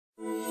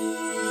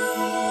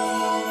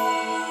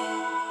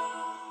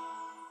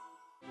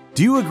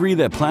Do you agree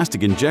that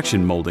plastic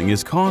injection molding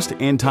is cost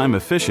and time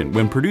efficient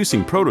when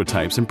producing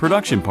prototypes and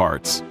production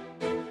parts?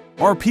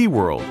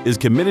 RPWORLD is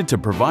committed to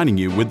providing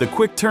you with the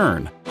quick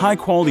turn,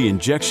 high-quality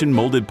injection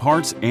molded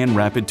parts and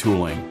rapid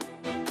tooling.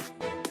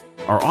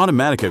 Our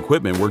automatic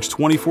equipment works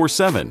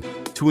 24/7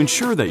 to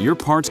ensure that your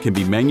parts can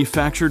be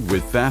manufactured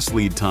with fast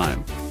lead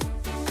time.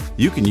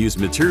 You can use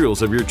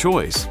materials of your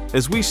choice,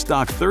 as we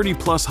stock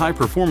 30+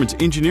 high-performance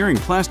engineering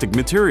plastic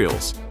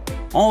materials,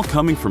 all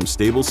coming from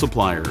stable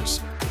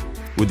suppliers.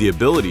 With the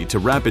ability to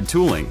rapid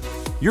tooling,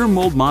 your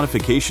mold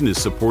modification is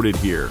supported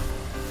here.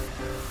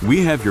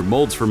 We have your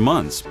molds for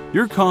months.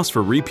 Your cost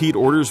for repeat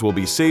orders will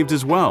be saved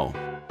as well.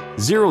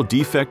 Zero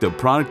defect of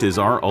product is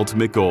our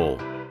ultimate goal.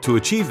 To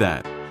achieve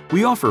that,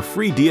 we offer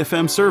free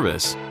DFM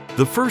service,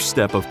 the first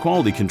step of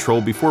quality control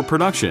before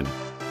production,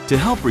 to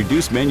help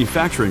reduce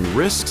manufacturing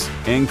risks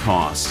and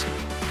costs.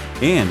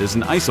 And as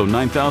an ISO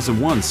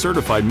 9001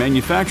 certified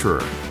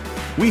manufacturer,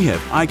 we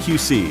have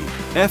IQC,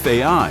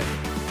 FAI,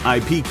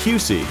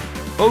 IPQC,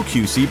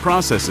 OQC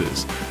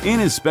processes, and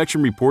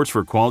inspection reports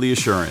for quality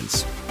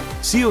assurance.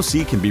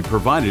 COC can be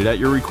provided at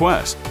your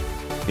request.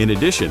 In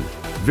addition,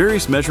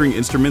 various measuring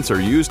instruments are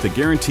used to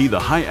guarantee the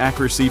high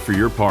accuracy for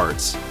your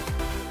parts.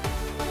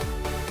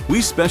 We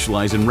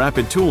specialize in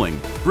rapid tooling,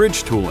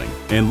 bridge tooling,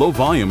 and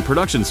low-volume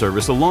production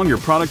service along your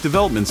product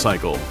development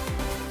cycle.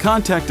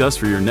 Contact us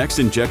for your next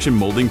injection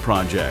molding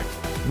project.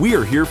 We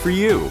are here for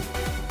you.